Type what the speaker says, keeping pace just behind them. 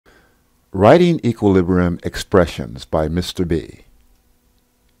Writing Equilibrium Expressions by Mr. B.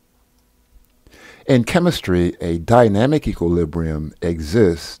 In chemistry, a dynamic equilibrium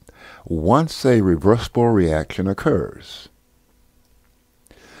exists once a reversible reaction occurs.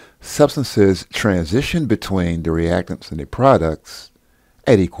 Substances transition between the reactants and the products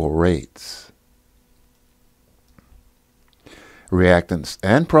at equal rates. Reactants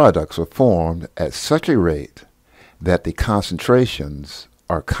and products are formed at such a rate that the concentrations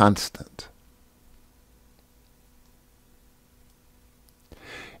are constant.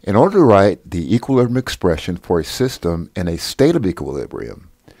 In order to write the equilibrium expression for a system in a state of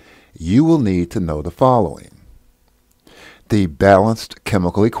equilibrium, you will need to know the following: the balanced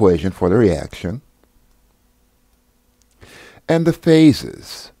chemical equation for the reaction, and the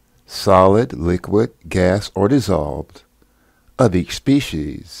phases, solid, liquid, gas, or dissolved, of each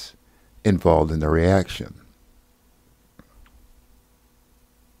species involved in the reaction.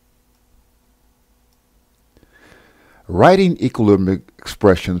 Writing equilibrium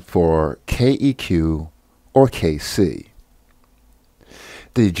expression for KEQ or KC.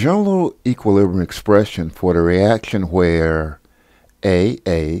 The general equilibrium expression for the reaction where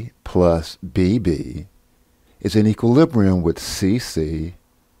AA plus BB is in equilibrium with CC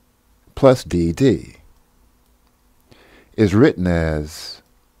plus DD is written as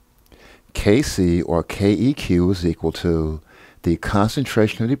KC or KEQ is equal to the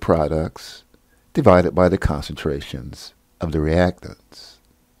concentration of the products divided by the concentrations of the reactants.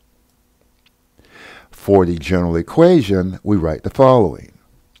 For the general equation, we write the following: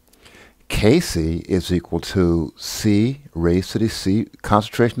 Kc is equal to C raised to the C,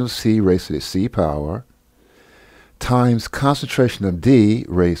 concentration of C raised to the C power, times concentration of D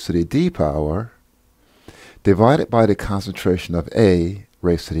raised to the D power, divided by the concentration of A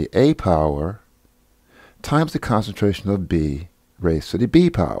raised to the A power, times the concentration of B raised to the B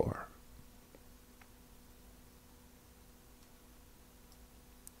power.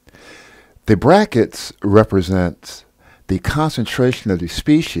 The brackets represent the concentration of the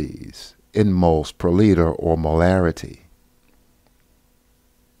species in moles per liter or molarity.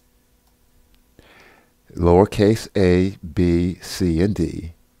 Lowercase a, b, c, and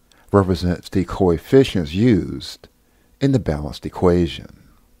d represents the coefficients used in the balanced equation.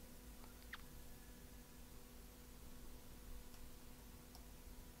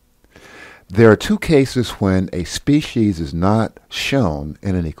 There are two cases when a species is not shown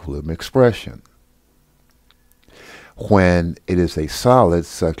in an equilibrium expression: when it is a solid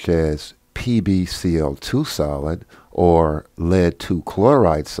such as PbCl2 solid or lead 2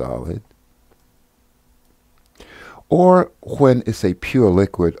 chloride solid, or when it's a pure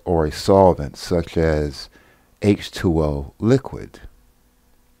liquid or a solvent such as H2O liquid.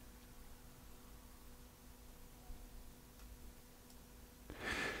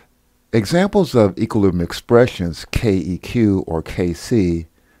 Examples of equilibrium expressions KEQ or KC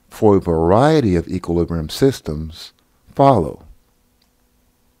for a variety of equilibrium systems follow.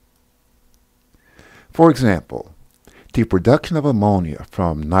 For example, the production of ammonia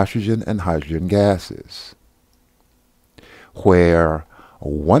from nitrogen and hydrogen gases, where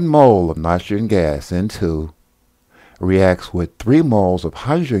 1 mole of nitrogen gas, N2, reacts with 3 moles of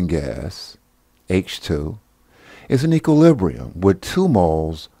hydrogen gas, H2, is in equilibrium with 2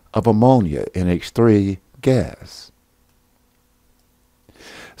 moles of ammonia, NH3 gas.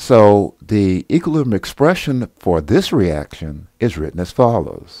 So the equilibrium expression for this reaction is written as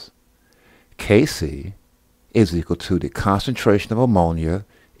follows: Kc is equal to the concentration of ammonia,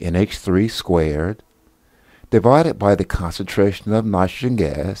 NH3 squared, divided by the concentration of nitrogen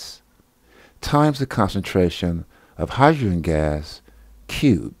gas, times the concentration of hydrogen gas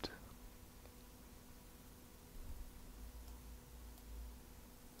cubed.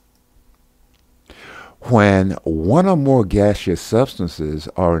 When one or more gaseous substances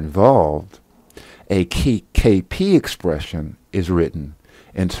are involved, a Kp expression is written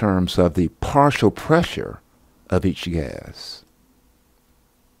in terms of the partial pressure of each gas.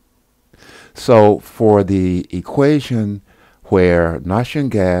 So for the equation where nitrogen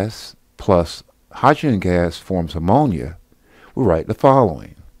gas plus hydrogen gas forms ammonia, we write the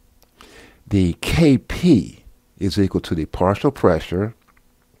following: the Kp is equal to the partial pressure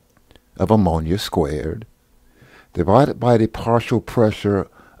of ammonia squared divided by the partial pressure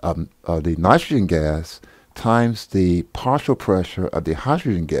of the nitrogen gas times the partial pressure of the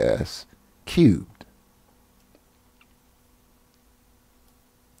hydrogen gas cubed.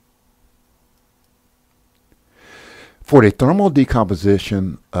 For the thermal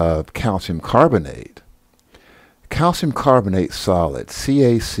decomposition of calcium carbonate solid,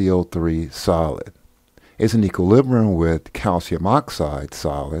 CaCO3 solid, is in equilibrium with calcium oxide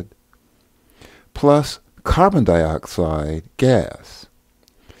solid, plus carbon dioxide gas.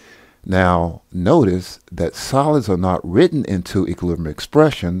 Now, notice that solids are not written into equilibrium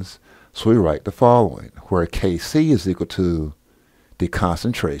expressions, so we write the following, where Kc is equal to the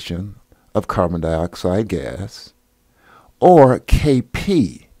concentration of carbon dioxide gas, or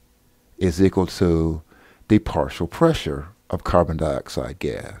Kp is equal to the partial pressure of carbon dioxide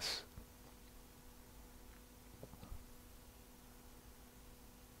gas.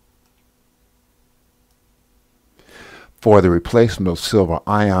 For the replacement of silver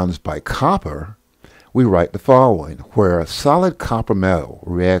ions by copper, we write the following, where a solid copper metal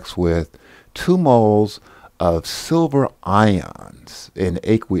reacts with 2 moles of silver ions in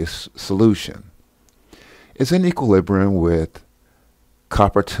aqueous solution, is in equilibrium with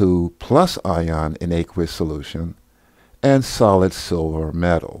copper 2 plus ion in aqueous solution and solid silver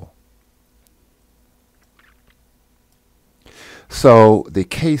metal. So the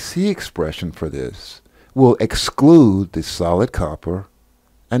Kc expression for this will exclude the solid copper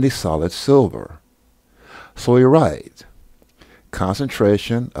and the solid silver. So we write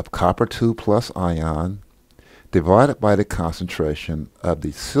concentration of copper 2 plus ion divided by the concentration of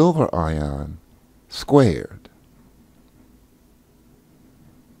the silver ion squared.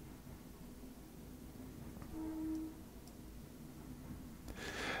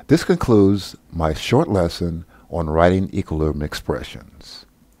 This concludes my short lesson on writing equilibrium expressions.